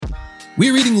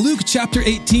We're reading Luke chapter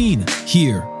 18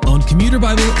 here on Commuter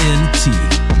Bible NT.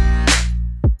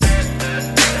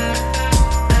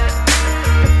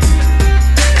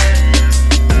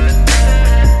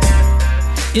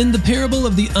 In the parable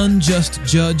of the unjust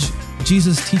judge,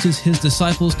 Jesus teaches his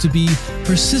disciples to be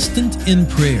persistent in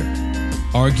prayer,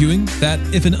 arguing that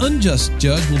if an unjust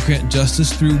judge will grant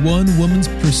justice through one woman's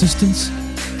persistence,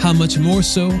 how much more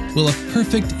so will a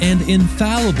perfect and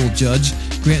infallible judge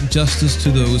grant justice to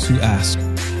those who ask.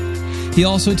 He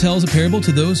also tells a parable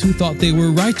to those who thought they were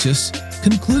righteous,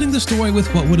 concluding the story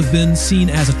with what would have been seen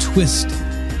as a twist.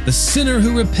 The sinner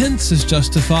who repents is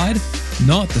justified,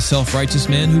 not the self-righteous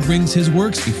man who brings his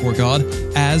works before God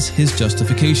as his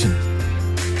justification.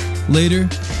 Later,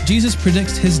 Jesus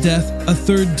predicts his death a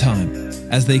third time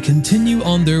as they continue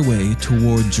on their way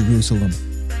toward Jerusalem.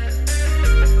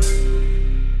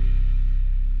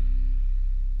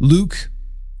 Luke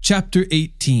chapter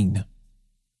 18.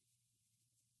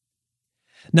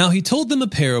 Now he told them a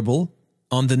parable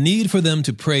on the need for them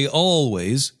to pray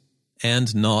always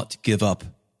and not give up.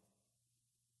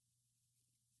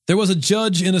 There was a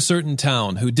judge in a certain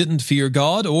town who didn't fear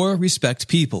God or respect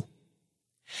people.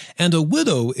 And a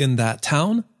widow in that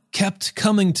town kept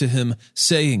coming to him,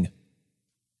 saying,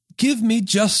 "Give me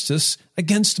justice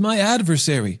against my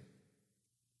adversary."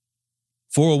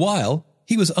 For a while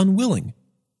he was unwilling,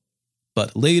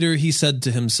 but later he said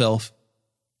to himself,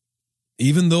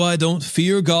 "Even though I don't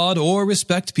fear God or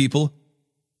respect people,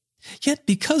 yet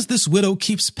because this widow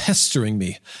keeps pestering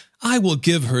me, I will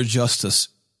give her justice,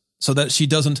 so that she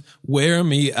doesn't wear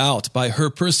me out by her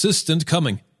persistent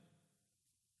coming."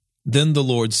 Then the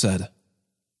Lord said,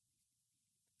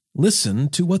 "Listen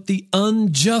to what the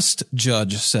unjust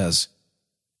judge says.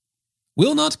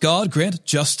 Will not God grant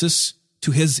justice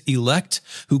to his elect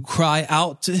who cry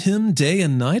out to him day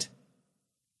and night?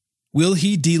 Will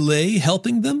he delay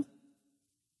helping them?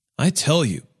 I tell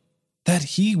you that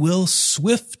he will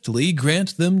swiftly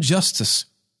grant them justice.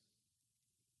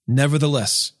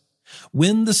 Nevertheless,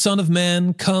 when the Son of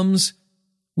Man comes,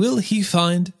 will he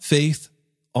find faith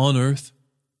on earth?"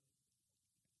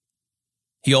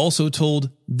 He also told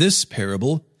this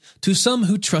parable to some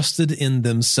who trusted in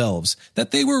themselves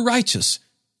that they were righteous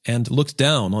and looked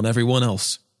down on everyone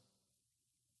else.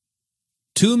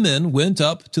 2 men went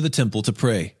up to the temple to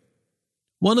pray,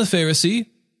 one a Pharisee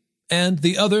and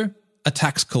the other a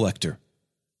tax collector.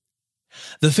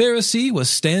 The Pharisee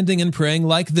was standing and praying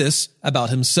like this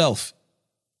about himself: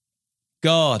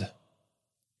 "God,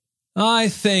 I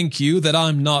thank you that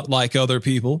I'm not like other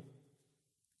people,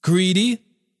 greedy,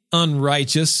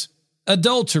 unrighteous,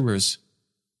 adulterers,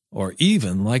 or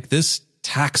even like this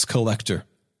tax collector.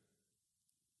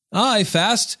 I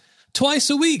fast twice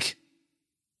a week.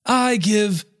 I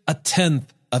give 1/10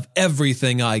 of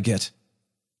everything I get."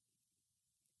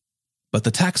 But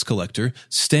the tax collector,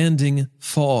 standing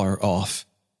far off,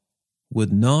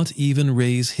 would not even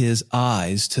raise his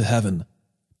eyes to heaven,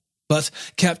 but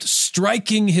kept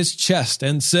striking his chest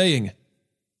and saying,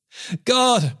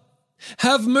 "God,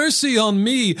 have mercy on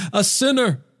me, a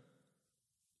sinner."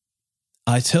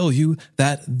 I tell you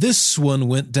that this one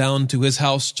went down to his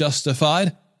house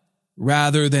justified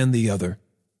rather than the other,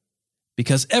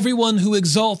 because everyone who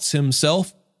exalts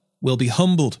himself will be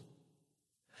humbled,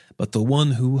 but the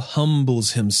one who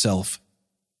humbles himself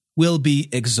will be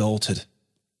exalted.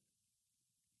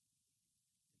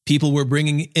 People were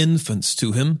bringing infants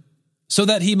to him so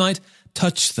that he might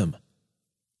touch them.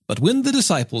 But when the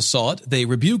disciples saw it, they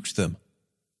rebuked them.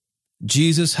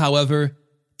 Jesus, however,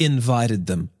 invited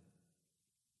them.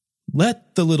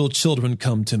 "Let the little children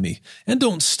come to me, and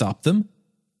don't stop them,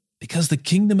 because the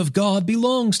kingdom of God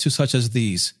belongs to such as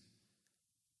these.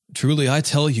 Truly, I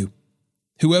tell you,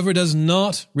 whoever does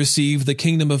not receive the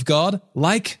kingdom of God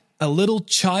like a little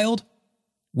child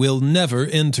will never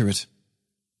enter it."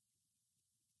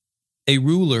 A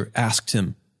ruler asked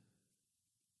him,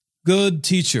 "Good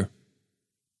teacher,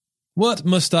 what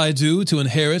must I do to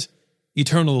inherit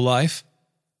eternal life?"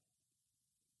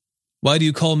 "Why do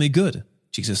you call me good?"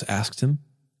 Jesus asked him.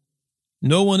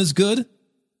 "No one is good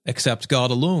except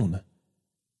God alone.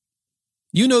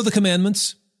 You know the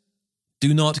commandments: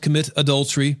 do not commit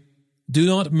adultery, do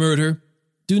not murder,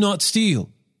 do not steal,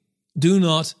 do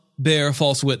not bear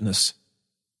false witness,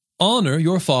 honor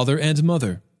your father and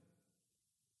mother."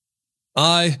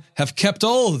 "I have kept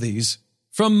all these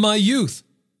from my youth,"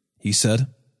 he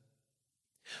said.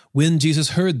 When Jesus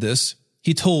heard this,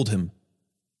 he told him,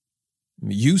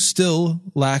 "You still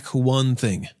lack one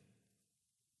thing.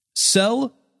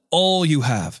 Sell all you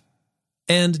have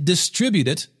and distribute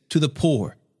it to the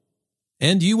poor,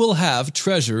 and you will have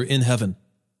treasure in heaven.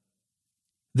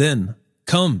 Then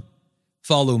come,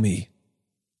 follow me,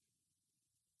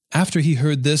 After he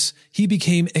heard this, he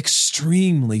became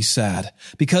extremely sad,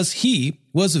 because he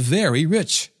was very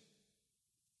rich.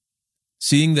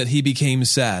 Seeing that he became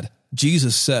sad,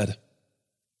 Jesus said,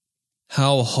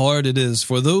 "How hard it is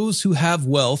for those who have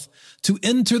wealth to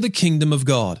enter the kingdom of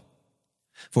God.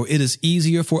 For it is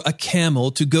easier for a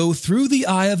camel to go through the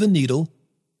eye of a needle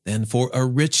than for a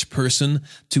rich person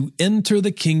to enter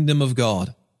the kingdom of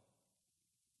God."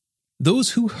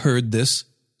 Those who heard this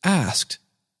asked,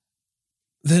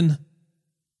 "Then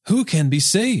who can be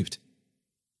saved?"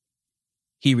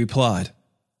 He replied,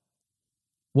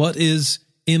 "What is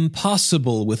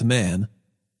impossible with man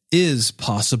is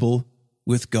possible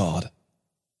with God."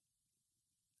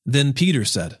 Then Peter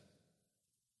said,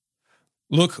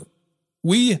 "Look,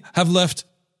 we have left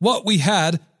what we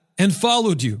had and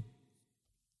followed you."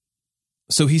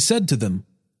 So he said to them,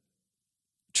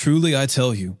 "Truly I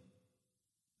tell you,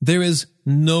 there is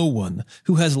no one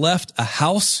who has left a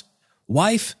house,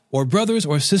 wife, or brothers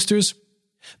or sisters,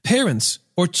 parents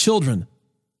or children,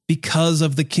 because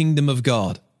of the kingdom of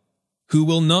God, who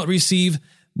will not receive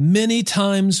many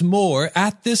times more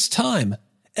at this time,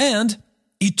 and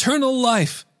eternal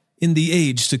life in the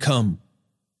age to come."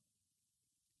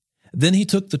 Then he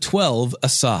took the 12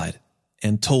 aside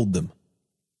and told them,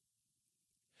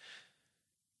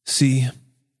 "See,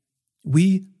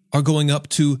 we are going up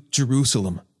to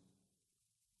Jerusalem.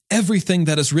 Everything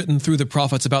that is written through the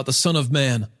prophets about the Son of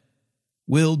Man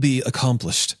will be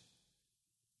accomplished.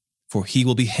 For he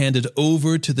will be handed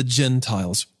over to the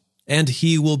Gentiles, and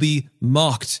he will be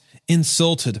mocked,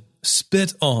 insulted,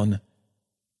 spit on,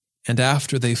 and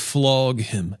after they flog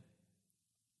him,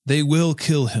 they will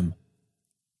kill him,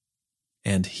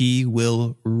 and he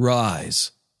will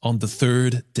rise on the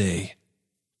third day."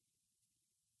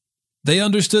 They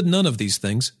understood none of these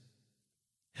things.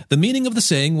 The meaning of the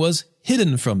saying was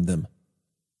hidden from them,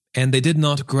 and they did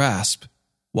not grasp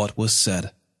what was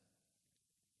said.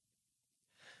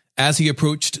 As he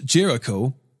approached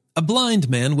Jericho, a blind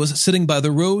man was sitting by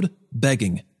the road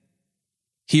begging.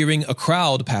 Hearing a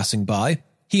crowd passing by,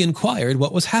 he inquired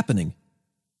what was happening.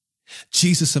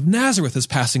 "Jesus of Nazareth is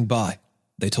passing by,"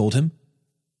 they told him.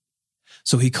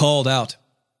 So he called out,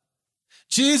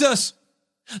 "Jesus,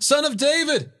 Son of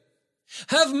David,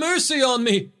 have mercy on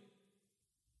me."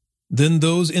 Then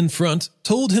those in front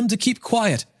told him to keep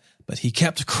quiet, but he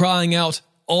kept crying out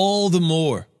all the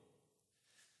more,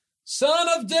 "Son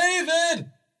of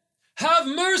David, have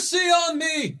mercy on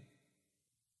me."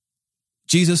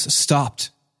 Jesus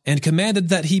stopped and commanded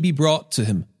that he be brought to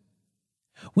him.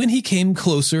 When he came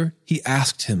closer, he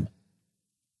asked him,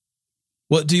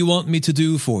 "What do you want me to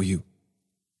do for you?"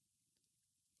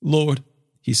 "Lord,"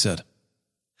 he said,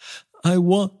 "I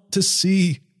want to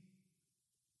see."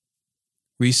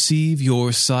 "Receive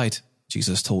your sight,"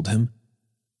 Jesus told him.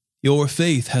 "Your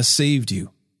faith has saved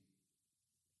you."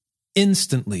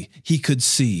 Instantly he could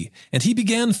see, and he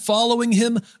began following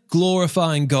him,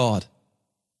 glorifying God.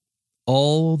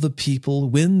 All the people,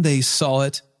 when they saw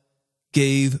it,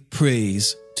 gave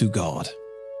praise to God.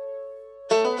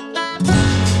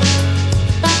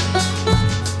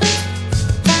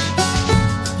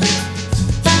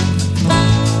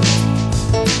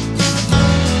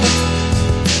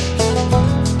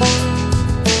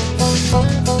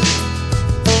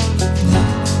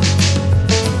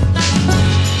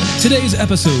 Today's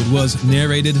episode was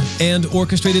narrated and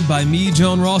orchestrated by me,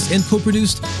 John Ross, and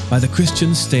co-produced by the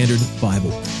Christian Standard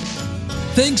Bible.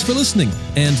 Thanks for listening,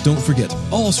 and don't forget,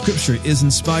 all Scripture is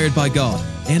inspired by God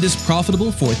and is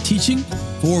profitable for teaching,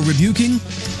 for rebuking,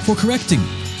 for correcting,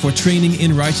 for training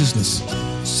in righteousness,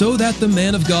 so that the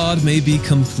man of God may be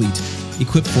complete,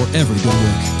 equipped for every good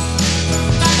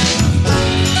work.